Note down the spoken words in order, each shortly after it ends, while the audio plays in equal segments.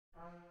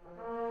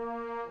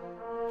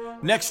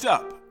Next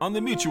up on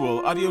the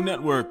Mutual Audio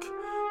Network,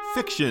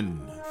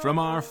 Fiction from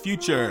Our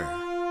Future.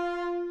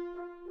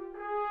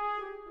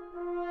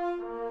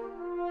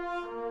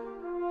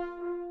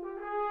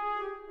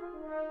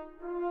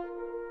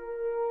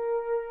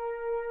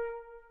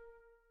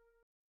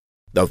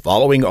 The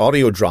following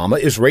audio drama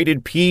is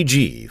rated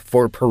PG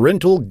for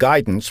parental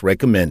guidance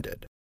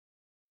recommended.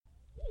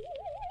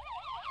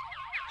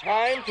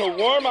 Time to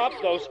warm up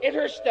those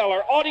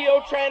interstellar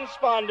audio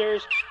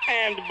transponders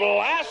and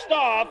blast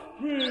off.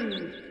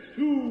 3,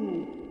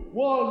 2,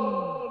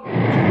 1.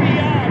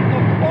 Beyond the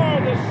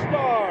farthest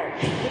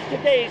stars with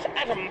today's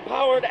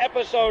atom-powered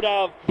episode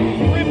of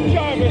Rip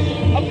Jarvis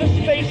of the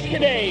Space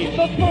Cadet.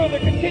 The further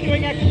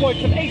continuing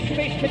exploits of Ace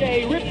Space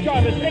Cadet, Rip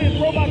Jarvis, and his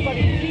robot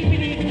buddy,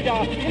 DVD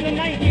Duda, in the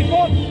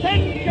 94th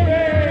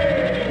century.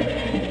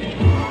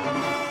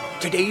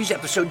 Today's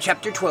episode,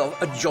 Chapter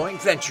 12, A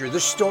Joint Venture. The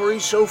story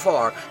so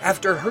far,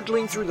 after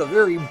hurtling through the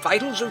very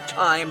vitals of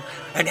time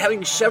and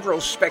having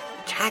several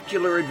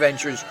spectacular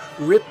adventures,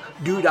 Rip,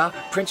 Duda,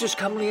 Princess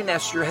Cumley, and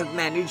Esther have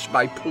managed,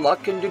 by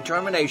pluck and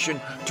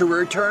determination, to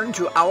return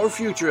to our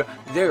future,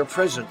 their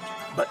present.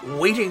 But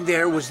waiting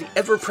there was the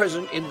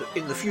ever-present in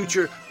the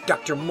future,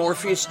 Dr.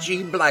 Morpheus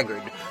G.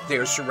 Blackguard. They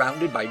are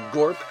surrounded by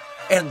Gorp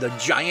and the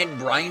giant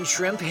brine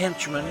shrimp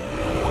henchman.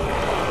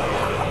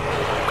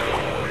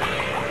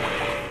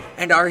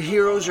 And our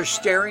heroes are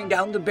staring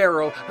down the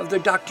barrel of the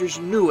Doctor's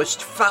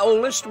newest,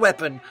 foulest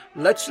weapon.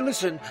 Let's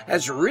listen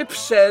as Rip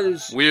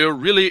says, "We're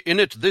really in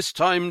it this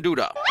time,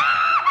 Duda."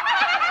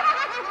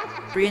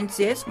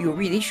 Princess, you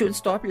really should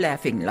stop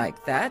laughing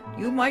like that.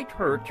 You might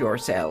hurt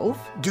yourself.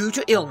 Due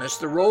to illness,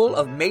 the role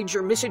of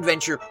Major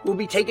Misadventure will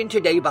be taken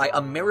today by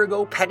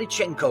Amerigo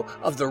Padichenko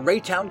of the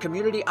Raytown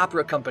Community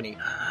Opera Company.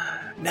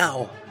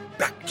 Now,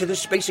 back to the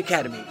Space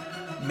Academy.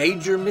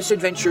 Major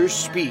Misadventure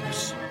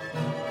speaks.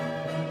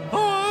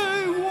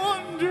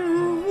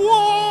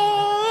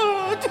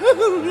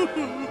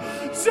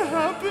 What's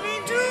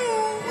happening to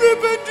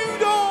Rip and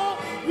Duda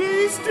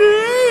these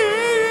days?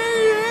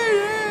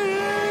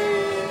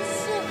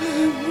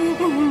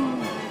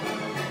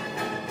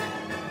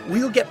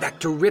 We'll get back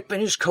to Rip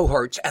and his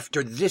cohorts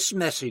after this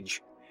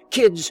message.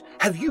 Kids,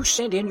 have you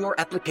sent in your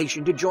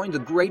application to join the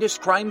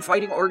greatest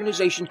crime-fighting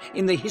organization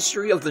in the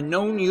history of the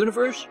known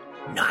universe?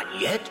 Not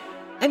yet?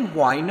 And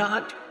why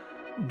not?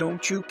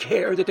 Don't you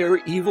care that there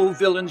are evil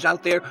villains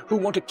out there who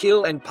want to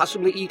kill and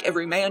possibly eat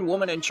every man,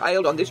 woman, and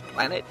child on this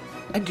planet?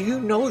 And do you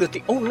know that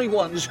the only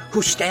ones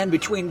who stand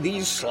between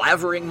these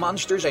slavering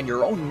monsters and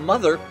your own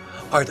mother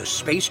are the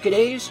Space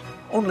Cadets?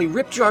 Only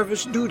Rip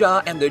Jarvis,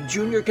 Duda, and the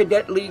Junior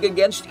Cadet League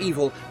Against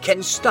Evil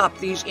can stop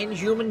these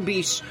inhuman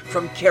beasts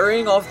from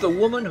carrying off the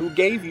woman who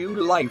gave you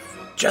life.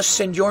 Just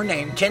send your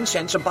name, 10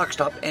 cents, a box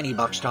top, any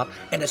box top,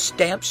 and a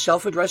stamped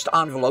self-addressed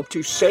envelope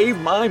to Save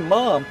My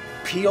Mom,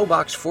 P.O.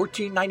 Box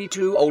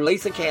 1492,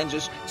 Olathe,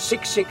 Kansas,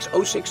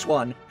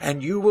 66061,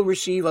 and you will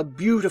receive a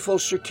beautiful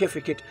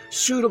certificate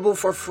suitable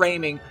for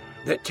framing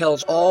that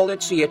tells all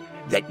that see it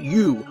that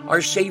you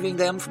are saving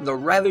them from the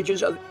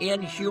ravages of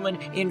inhuman,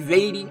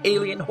 invading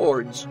alien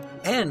hordes.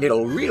 And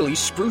it'll really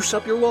spruce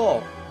up your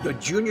wall. The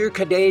Junior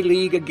Cadet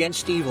League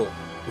Against Evil.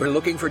 We're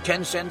looking for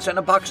 10 cents and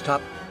a box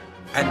top.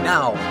 And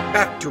now,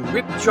 back to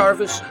Rip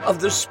Jarvis of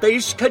the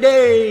Space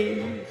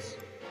Cadets.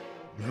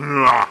 You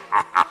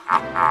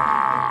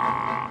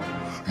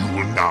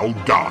will now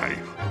die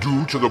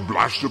due to the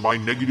blast of my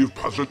negative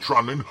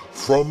positronin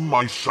from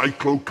my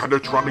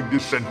cyclocatatronic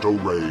descento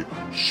ray.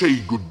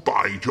 Say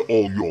goodbye to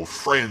all your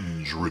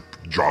friends, Rip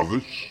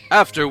Jarvis.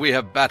 After we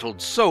have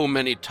battled so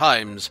many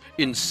times,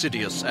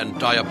 insidious and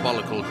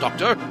diabolical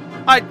Doctor,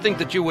 I'd think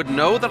that you would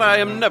know that I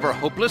am never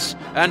hopeless,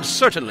 and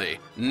certainly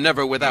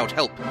never without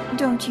help.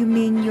 Don't you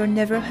mean you're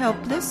never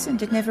helpless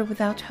and never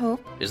without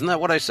hope? Isn't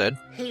that what I said?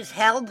 He's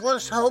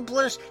helpless,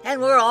 hopeless, and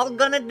we're all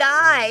gonna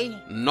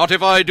die. Not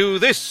if I do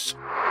this.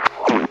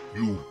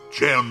 You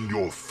jammed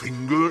your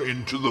finger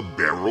into the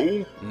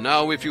barrel?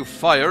 Now if you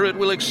fire, it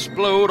will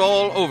explode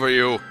all over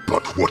you.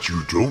 But what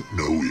you don't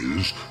know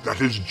is that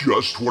is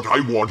just what I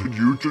wanted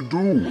you to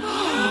do.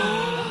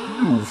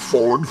 You've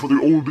fallen for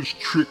the oldest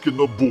trick in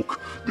the book.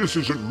 This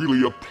isn't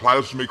really a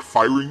plasmic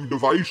firing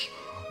device,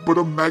 but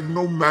a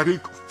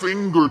magnomatic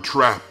finger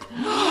trap.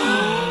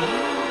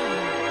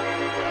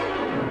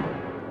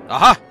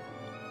 Aha!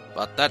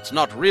 But that's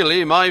not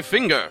really my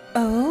finger.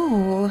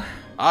 Oh.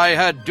 I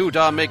had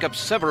Duda make up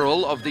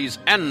several of these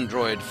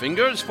android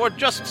fingers for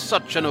just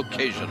such an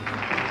occasion.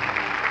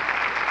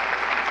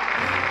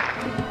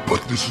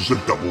 But this is a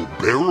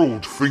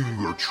double-barreled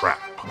finger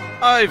trap.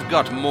 I've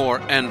got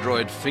more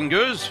android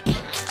fingers.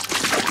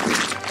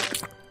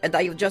 And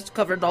I've just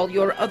covered all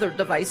your other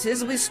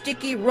devices with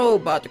sticky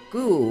robot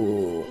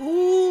goo.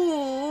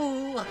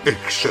 Ooh.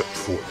 Except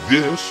for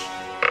this.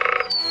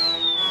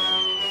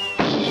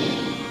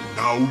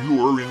 Now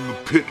you are in the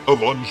pit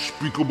of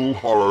unspeakable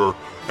horror,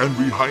 and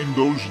behind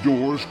those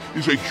doors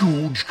is a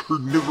huge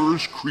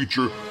carnivorous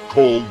creature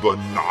called the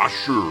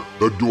Nosher.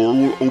 The door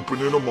will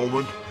open in a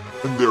moment,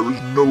 and there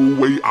is no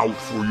way out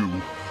for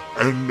you.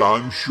 And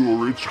I'm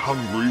sure it's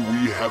hungry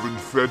we haven't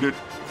fed it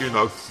in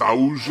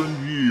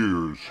 1,000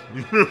 years.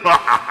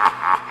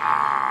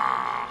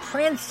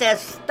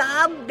 Princess,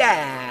 stop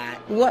that.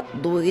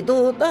 What do we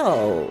do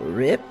now,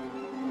 Rip?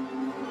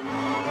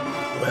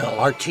 Well,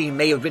 our team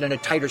may have been in a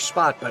tighter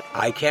spot, but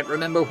I can't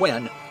remember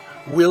when.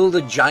 Will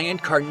the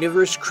giant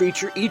carnivorous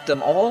creature eat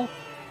them all?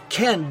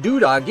 Can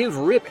Doodah give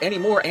Rip any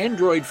more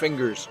android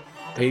fingers?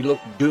 They look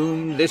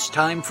doomed this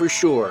time for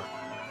sure.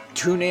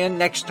 Tune in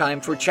next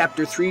time for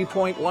Chapter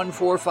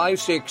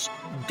 3.1456,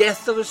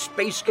 Death of the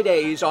Space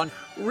Cadets on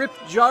Rip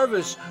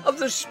Jarvis of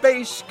the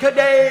Space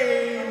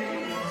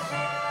Cadets.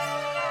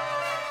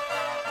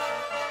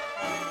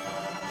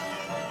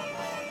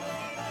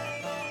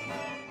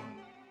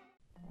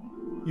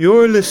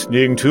 You're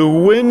listening to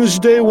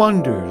Wednesday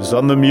Wonders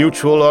on the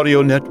Mutual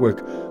Audio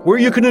Network, where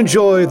you can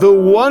enjoy the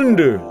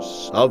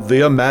wonders of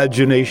the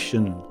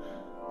imagination.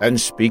 And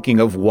speaking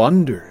of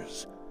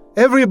wonders,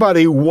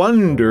 everybody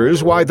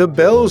wonders why the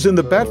Bells in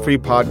the Bat Free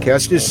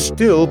podcast is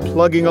still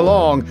plugging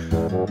along.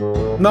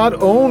 Not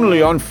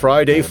only on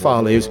Friday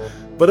Follies,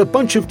 but a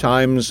bunch of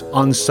times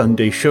on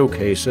Sunday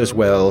Showcase as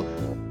well.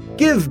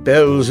 Give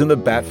Bells in the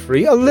Bat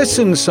Free a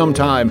listen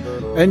sometime,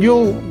 and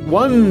you'll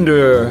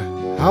wonder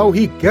how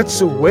he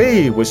gets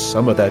away with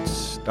some of that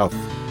stuff.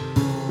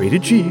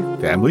 Rated G,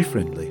 family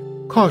friendly.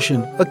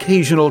 Caution,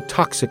 occasional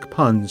toxic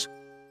puns.